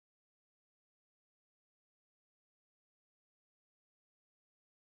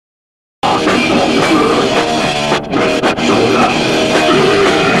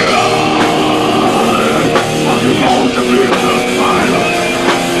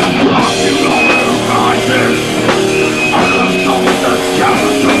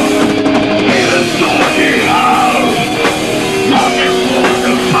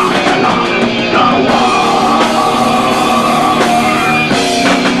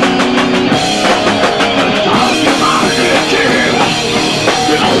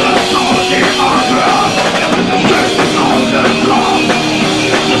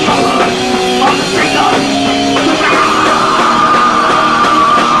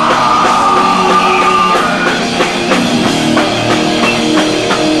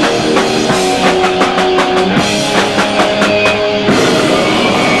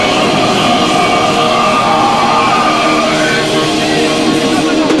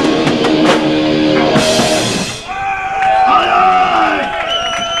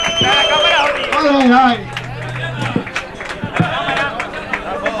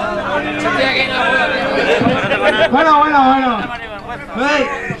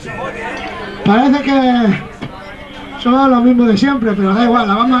Parece que somos lo mismo de siempre, pero da igual,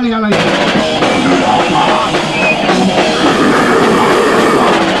 la vamos a liar ahí.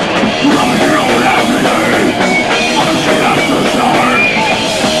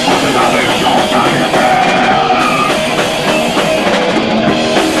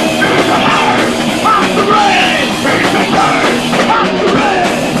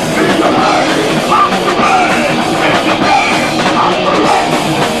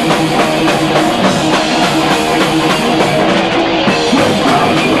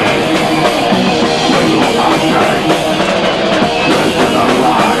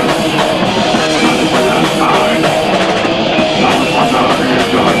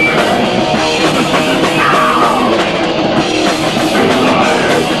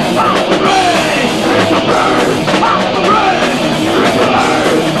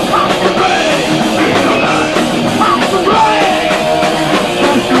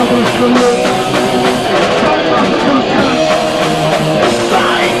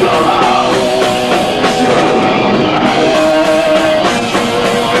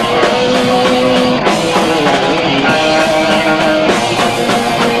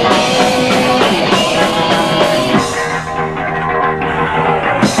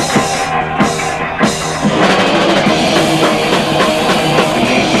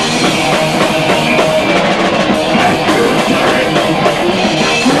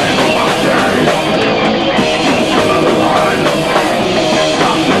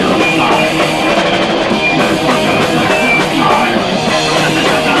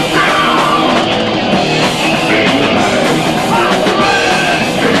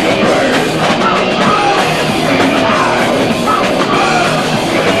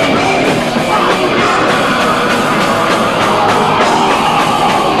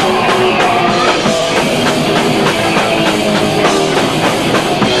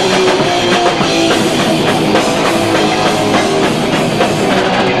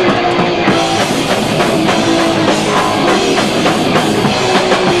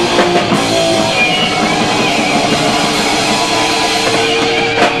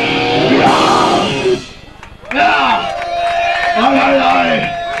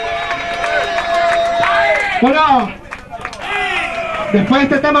 Bueno, después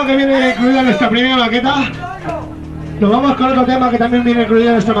de este tema que viene incluido en nuestra primera maqueta, nos vamos con otro tema que también viene incluido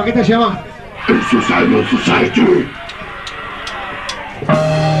en nuestra maqueta, se llama Society.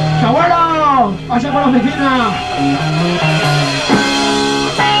 ¡Abuelo! ¡Pase por la oficina!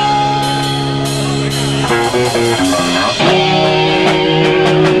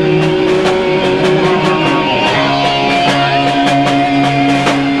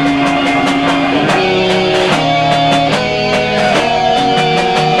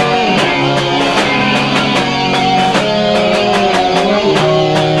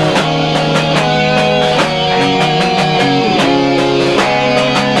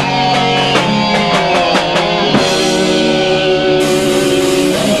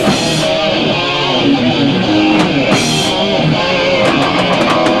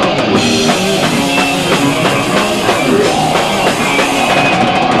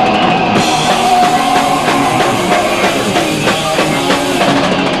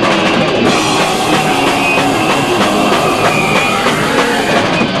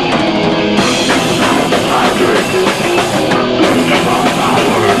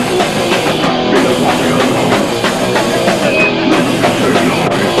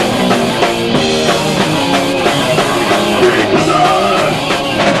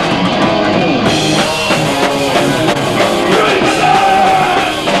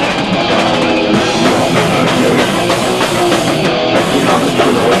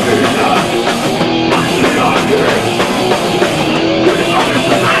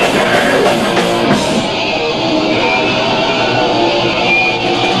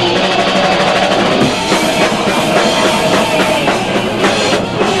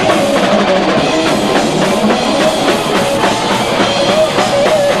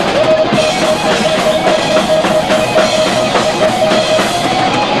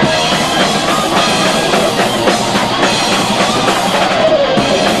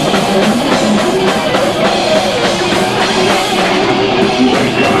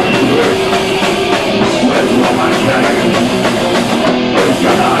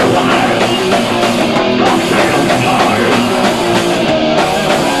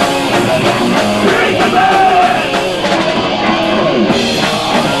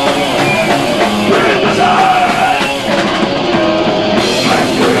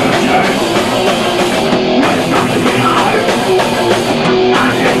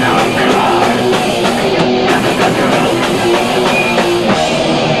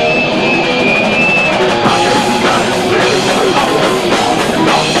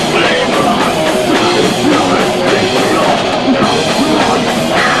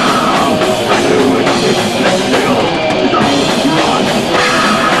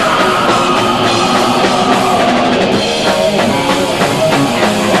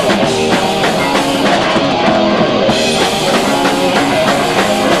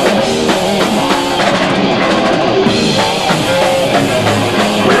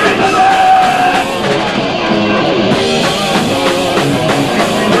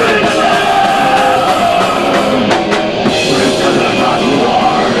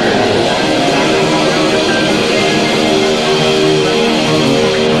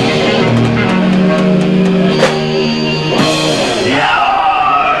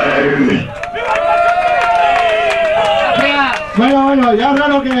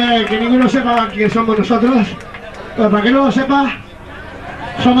 sepa quién somos nosotros, pero para que no lo sepa,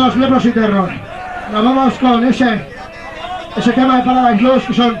 somos Leprosy Terror. Nos vamos con ese tema de Paradise Lost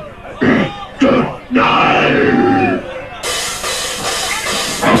que son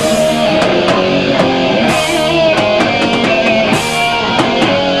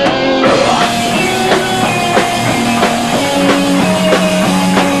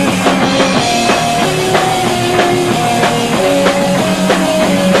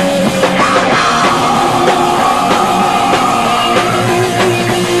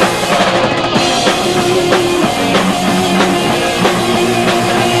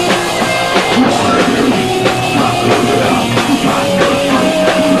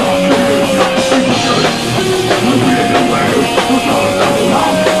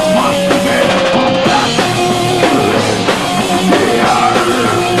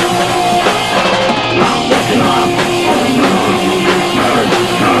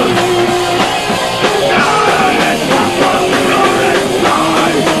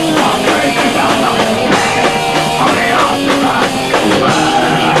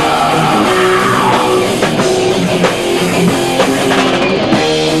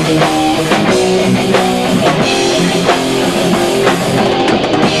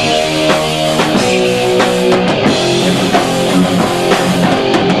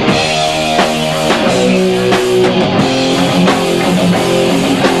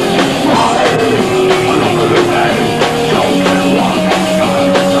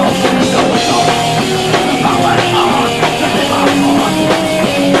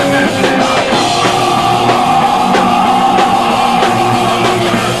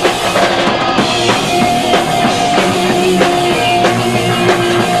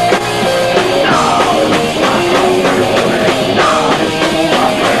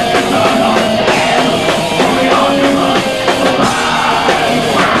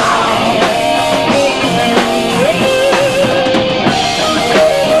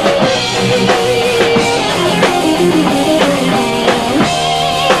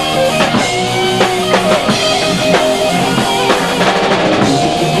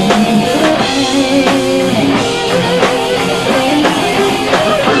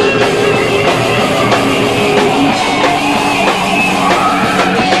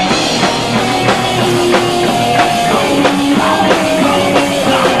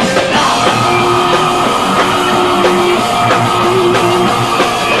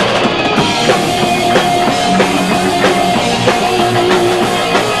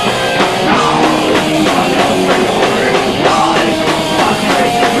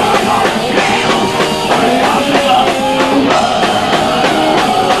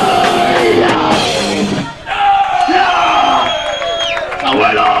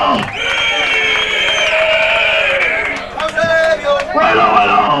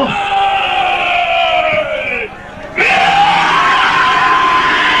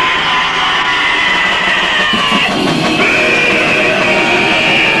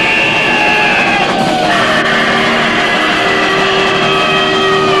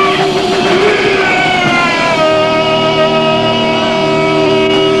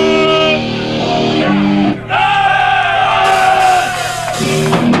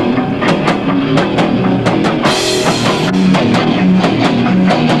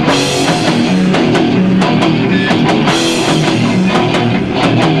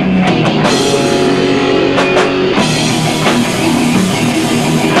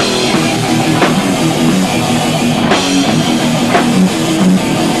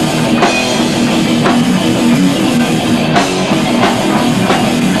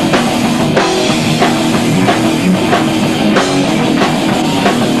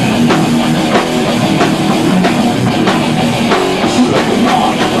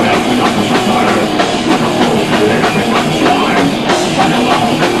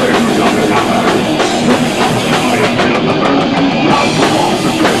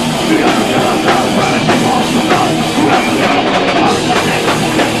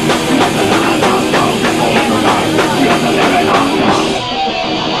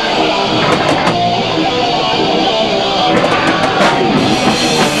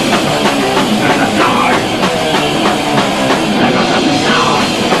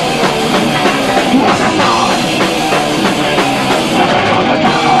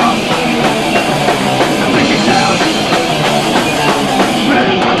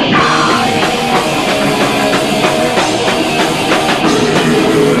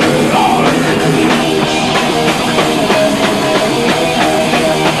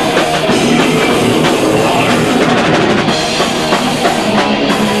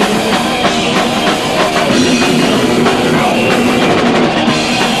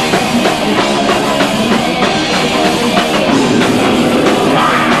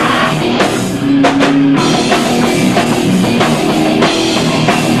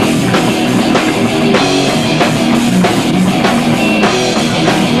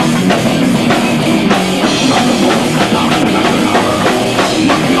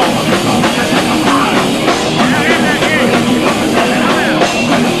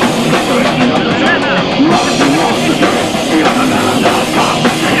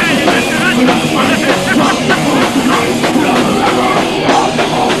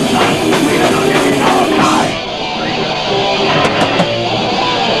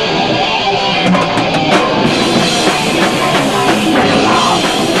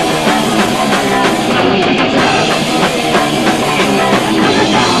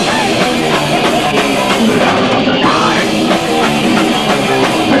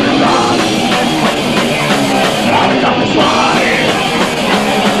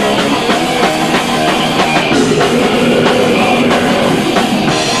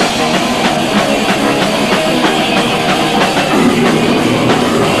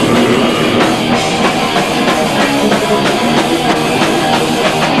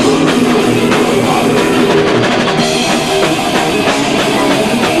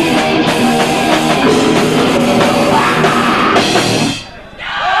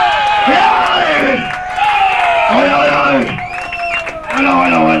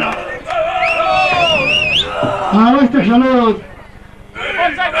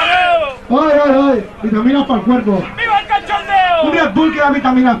 ¡Ay, ay, ay! Vitaminas para el cuerpo. ¡Viva el cachondeo! Un Red Bull que da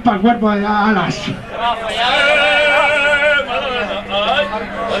vitaminas para el cuerpo, alas.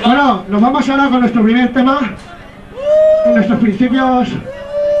 Bueno, nos vamos ahora con nuestro primer tema. En nuestros principios,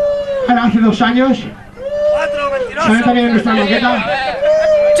 ahora hace 2 años. También también en nuestra maqueta.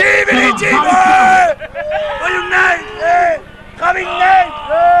 ¡Chibi, chibi! ¡Soy un night! ¡Having night!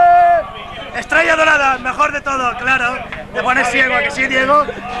 Estrella dorada, mejor de todo, claro. Te pones ciego, ¿a que sí, Diego?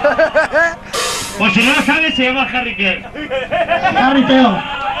 Pues si no lo sabes, se llama Harry Kane. Harry Teo.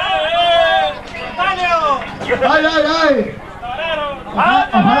 ¡Ay, ay, ay! Ojalá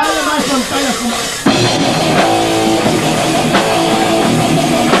haya más pantallas como...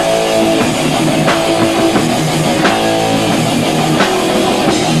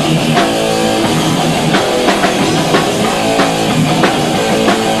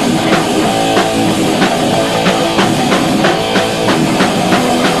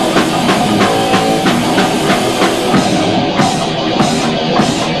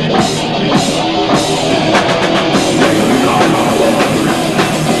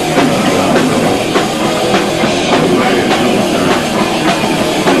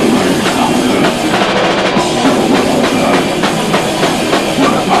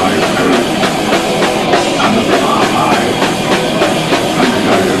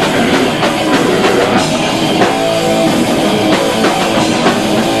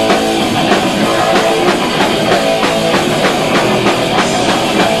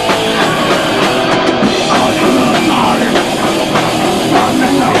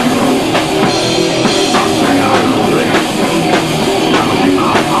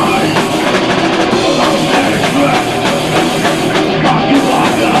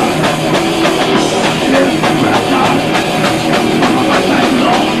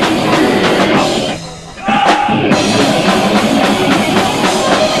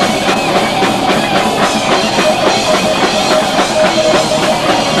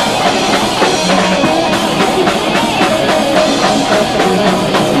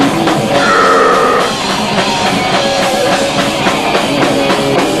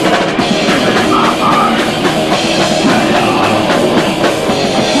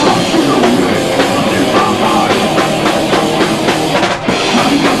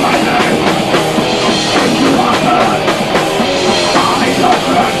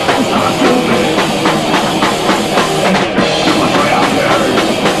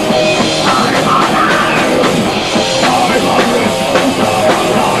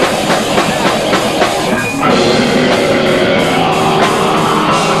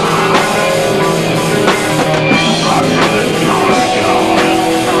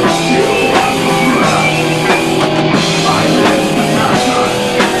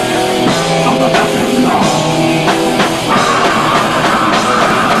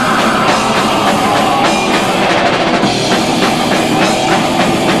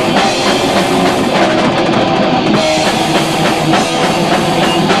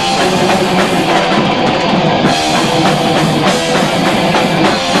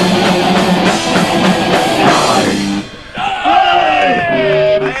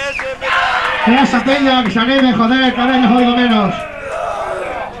 Esa peña que se anime, joder, que ahora jodido menos.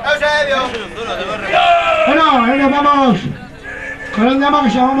 Bueno, ahora nos vamos con un tema que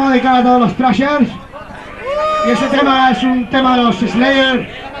se vamos a dedicar a todos los trashers. Y ese tema es un tema de los Slayer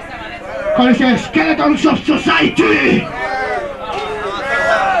con ese Skeletons of Society.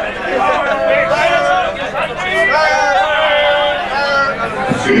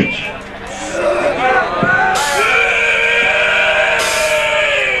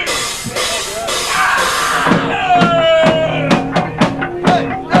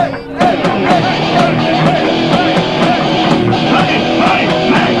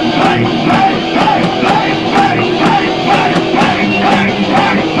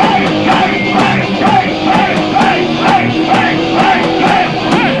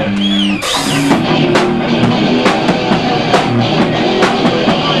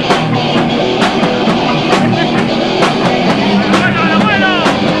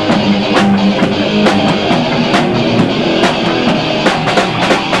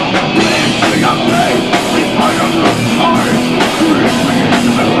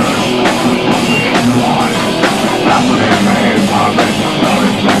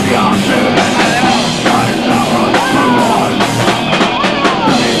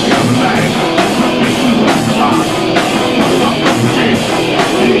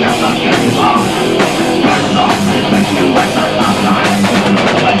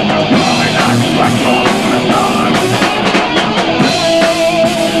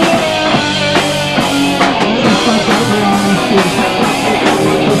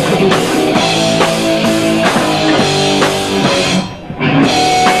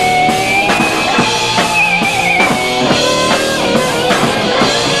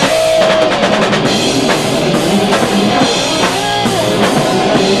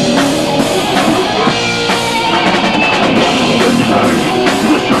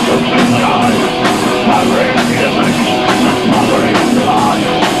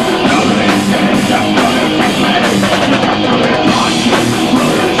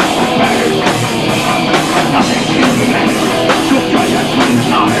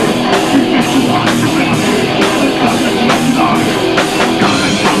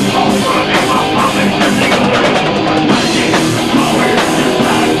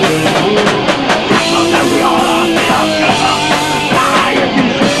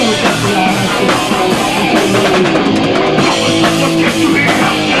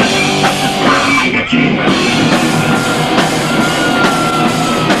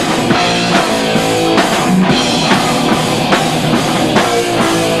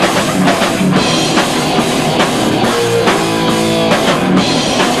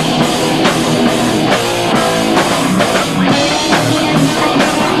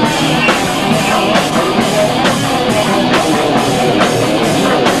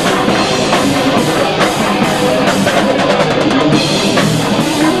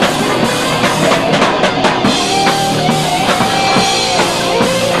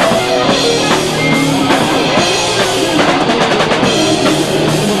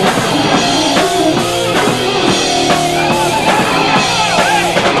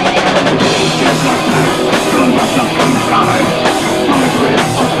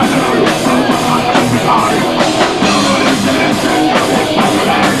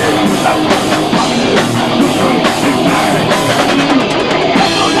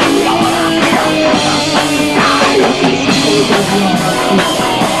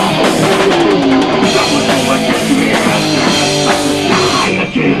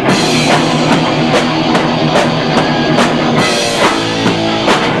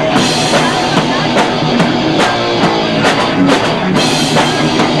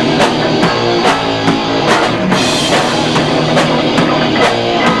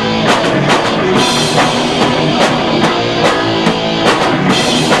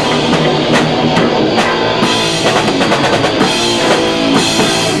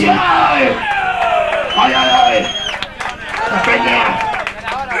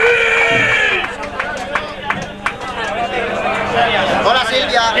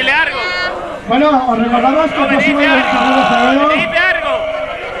 os recordamos que el próximo día 23 de febrero,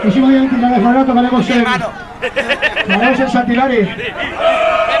 próximo día 23 de febrero tocaremos en Santilari.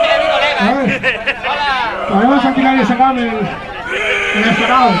 Tocaremos en Santilari ese cable en el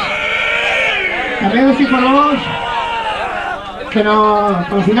Senado. También os informamos que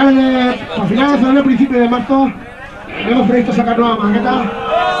para finales de febrero, principio de marzo, tenemos previsto sacar nueva maqueta.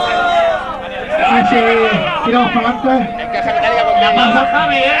 A ver si tiramos para adelante. La paga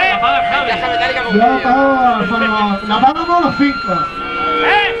Javi, ¿eh? La paga Javi. La pagamos los 5.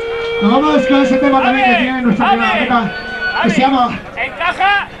 Nos vamos con ese tema también que tiene nuestra primera maqueta, que se llama...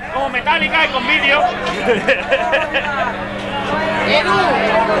 Encaja como metálica y con vídeo.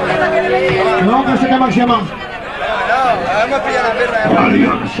 Nos vamos con ese tema que se llama... hemos pillado la perra.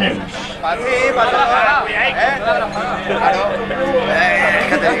 Para ti, para todos. Claro. Es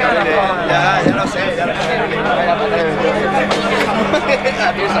que te digo, ya lo sé, ya lo sé.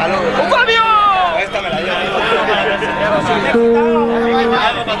 A ti, salud. ¡Un Fabio! Esta me la llevo.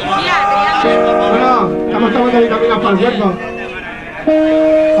 Bueno, estamos tomando vitaminas para el cuerpo.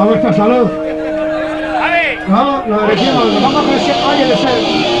 A vuestra salud. No, lo decimos, nos vamos con ese valle de ser.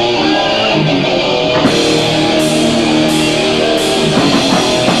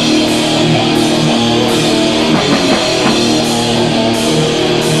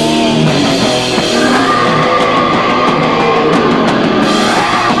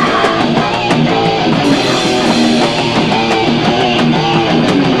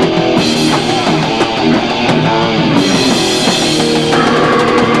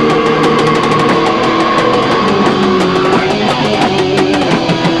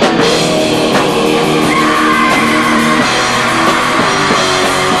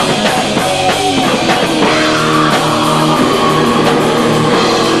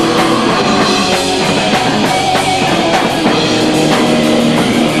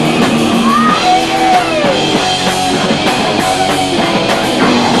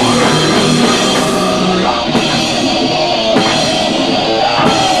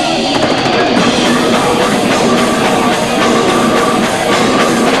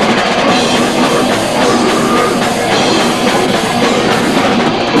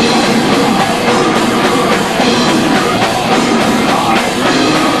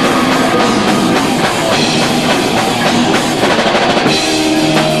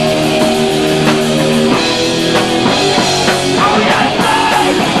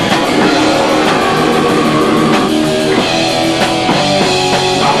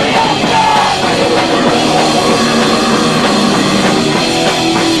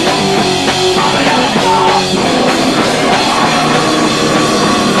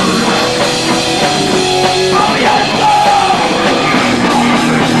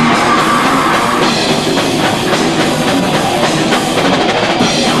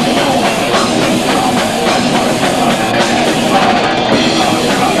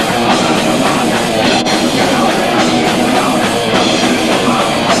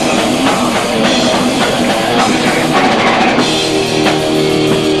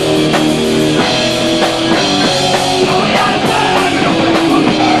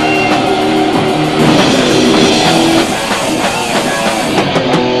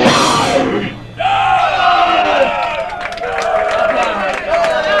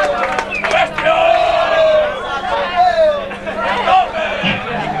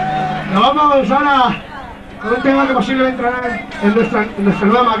 Con un tema que posiblemente entrará en nuestra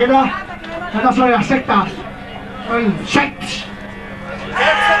nueva maqueta. Trata sobre las sectas. El sex.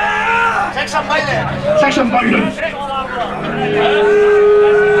 Sex and violence. Sex and violence.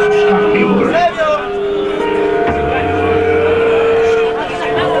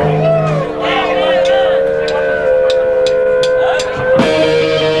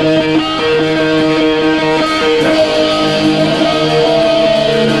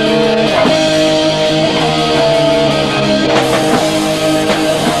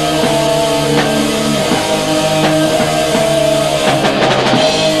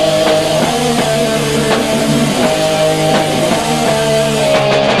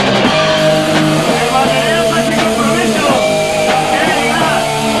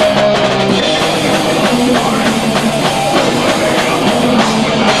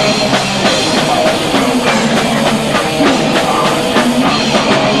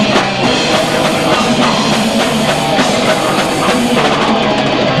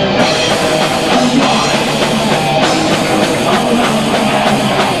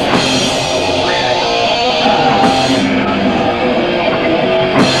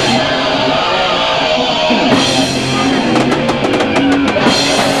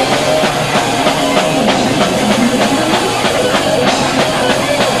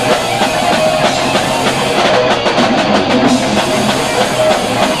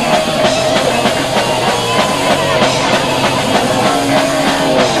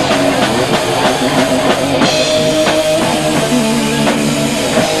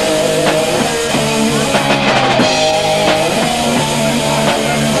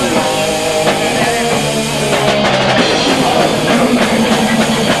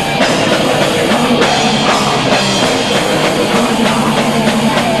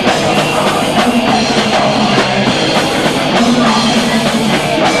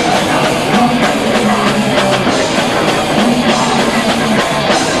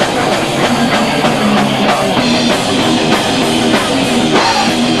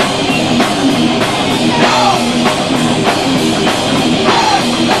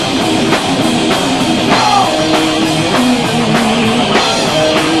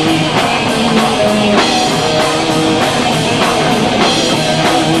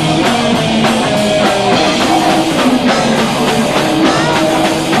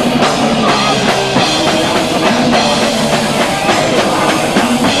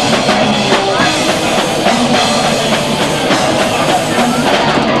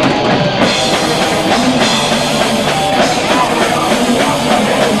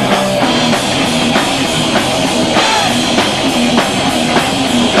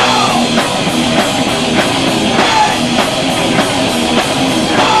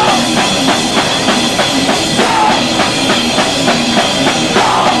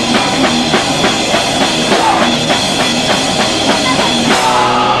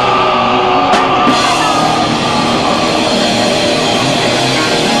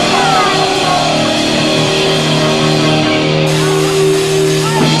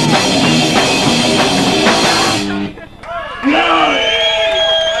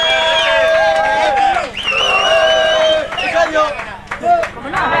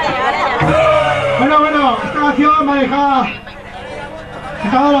 A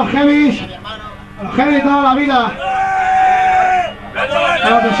todos los heavies, a los heavies toda la vida. A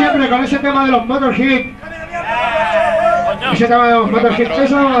los de siempre, con ese tema de los Motorhead. Ese tema de los Motorhead,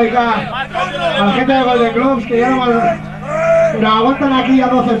 eso lo dedicar a la gente de Golden Globes que ya nos aguantan aquí ya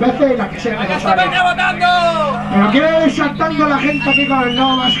 12 veces y las que sean necesarias. Pero quiero ir saltando a la gente aquí con el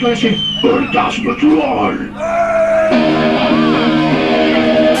no más con ese orgasmo troll.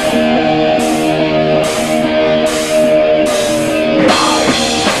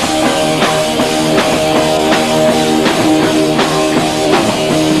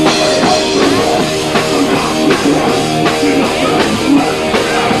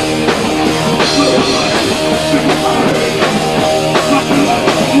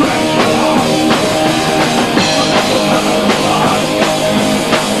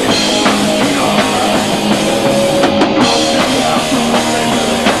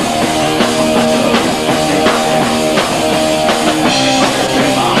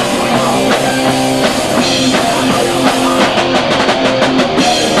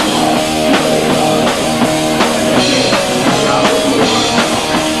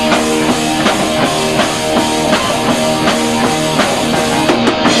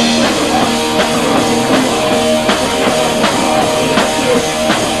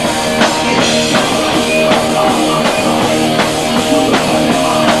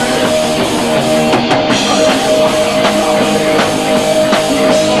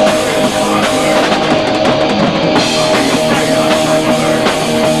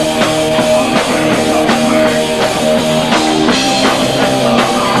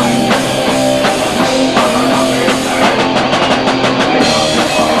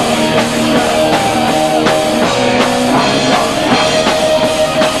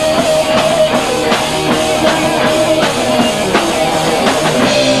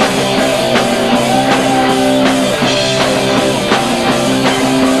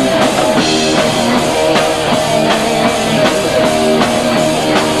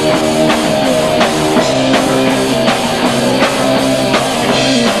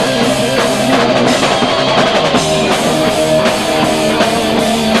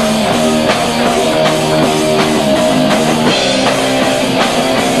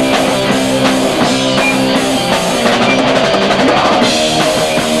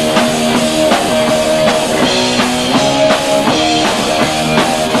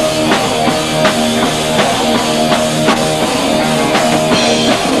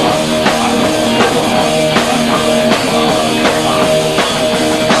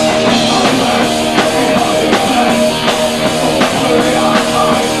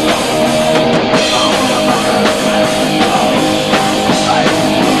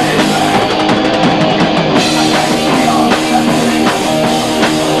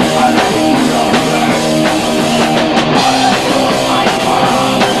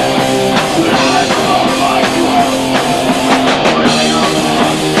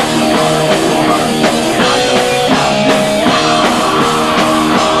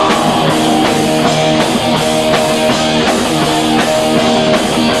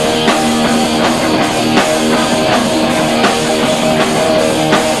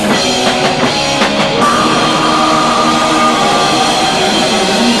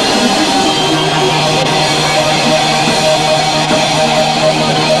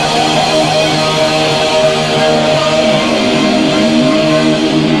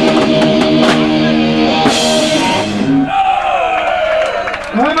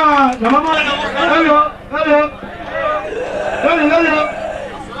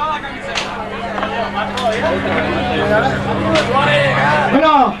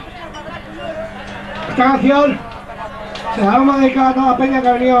 Bueno, esta canción se la vamos a dedicar a toda la peña que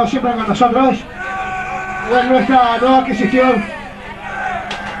ha venido siempre con nosotros. Es nuestra nueva adquisición.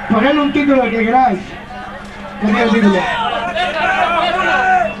 Ponedle un título el que queráis. ¿Qué es el título?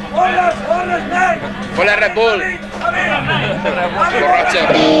 Hola Red Bull. Borracho.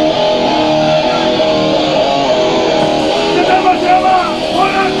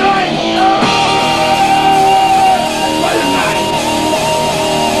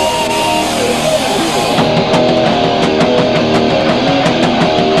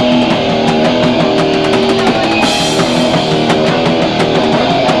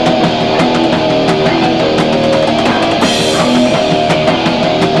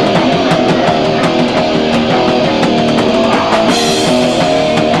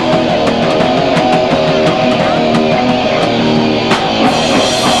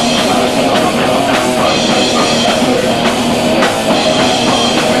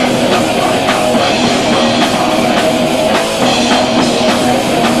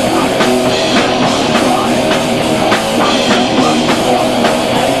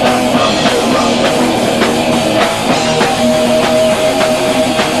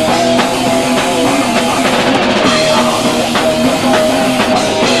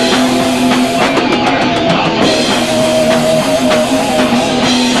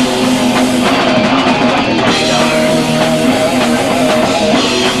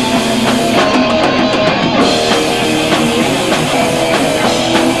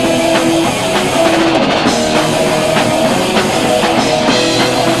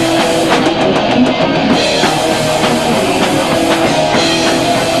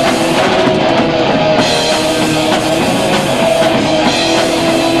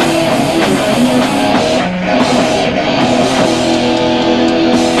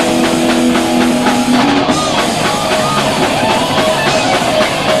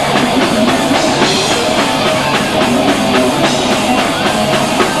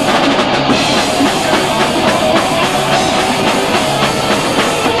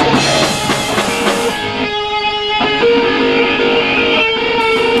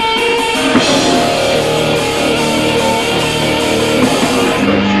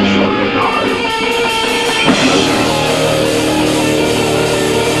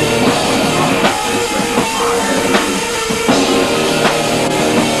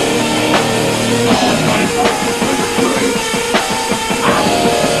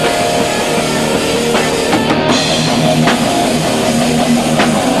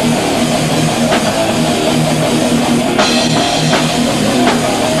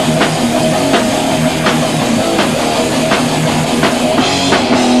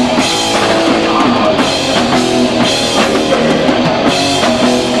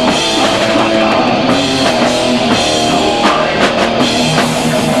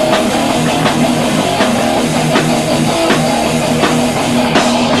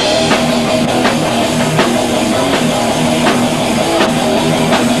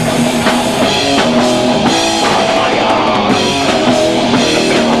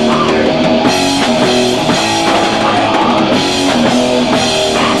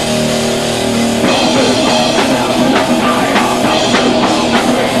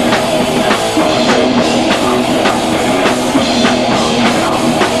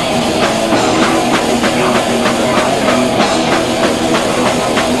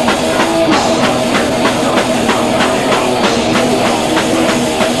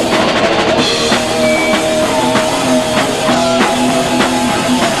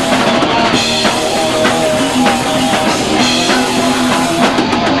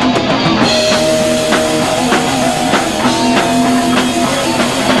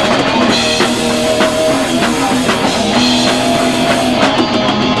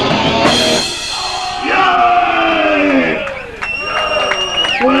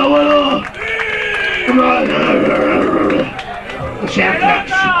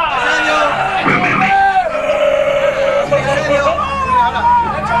 sex.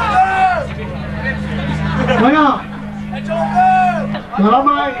 Bueno, nos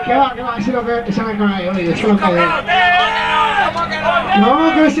vamos a ir, ¿qué va? Eso es lo que se me cae hoy, eso es lo que hay. Nos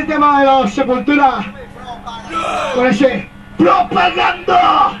vamos con ese tema de los Sepultura, con ese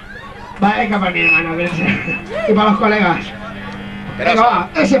propaganda. Venga para mi hermano, y para los colegas. Venga, va,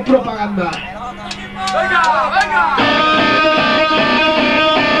 ese es propaganda. ¡Venga, venga!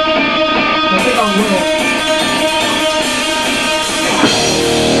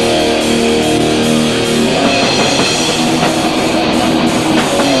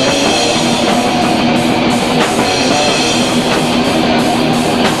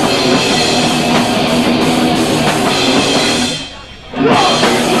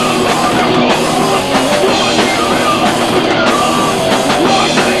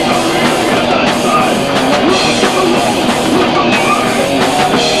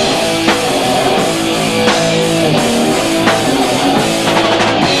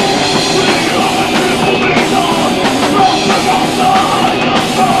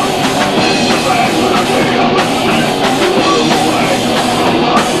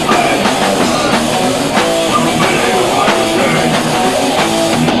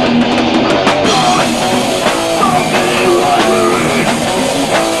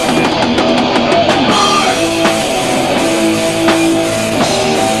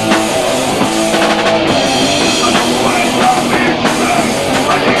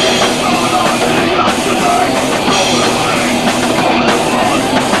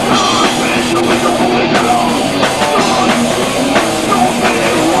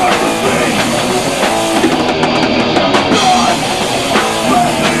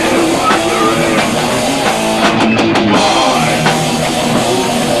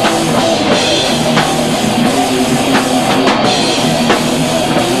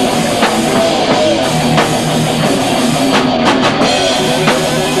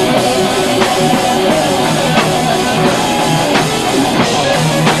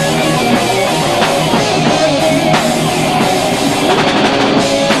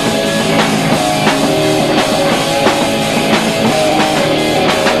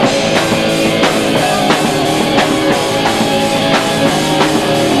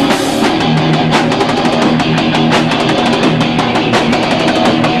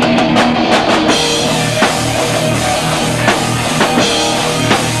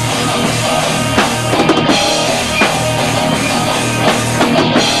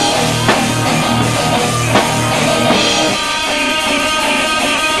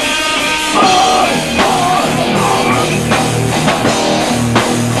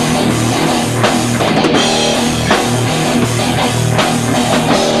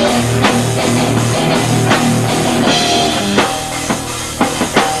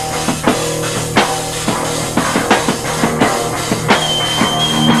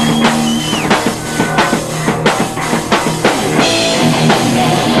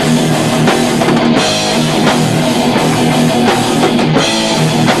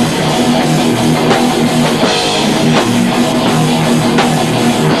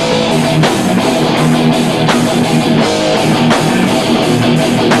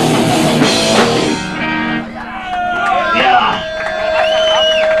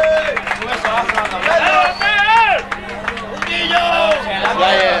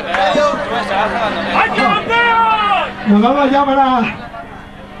 Nos vamos ya para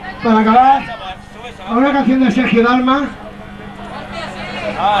acabar a una canción de Sergio Dalma.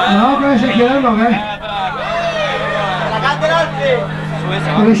 ¿Nos vamos con Sergio Dalma o qué?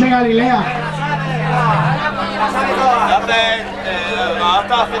 Con ese Galilea.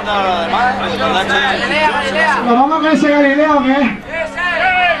 ¿Nos vamos con ese Galilea o qué?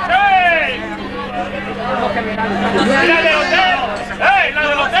 ¡La del hotel! ¡Ey! ¡La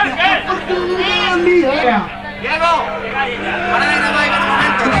del hotel! ¿Qué? ¡Diego! ¡Para de grabar un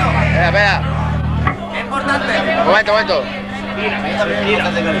momento, tío! Espera. ¡Es importante! Momento.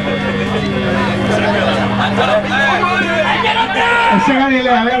 Ese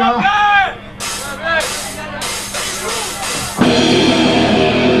Galilea, venga, va.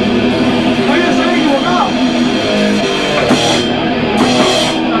 Oye, se han equivocado.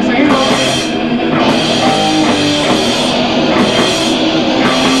 La seguimos.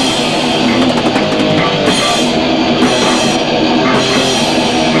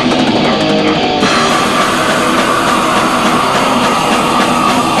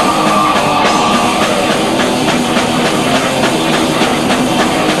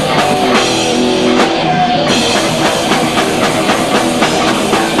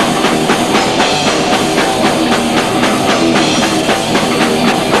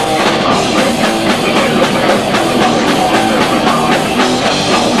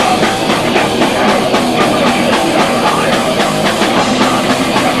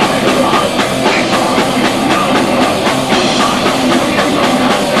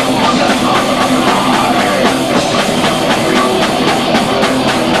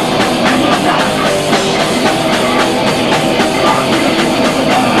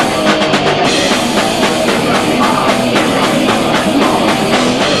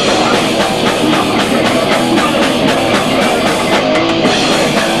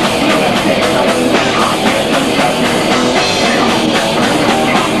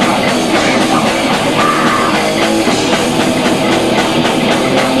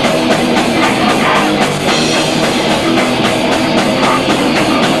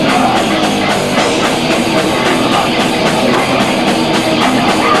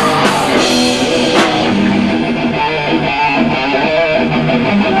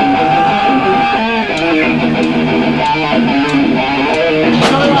 Thank you.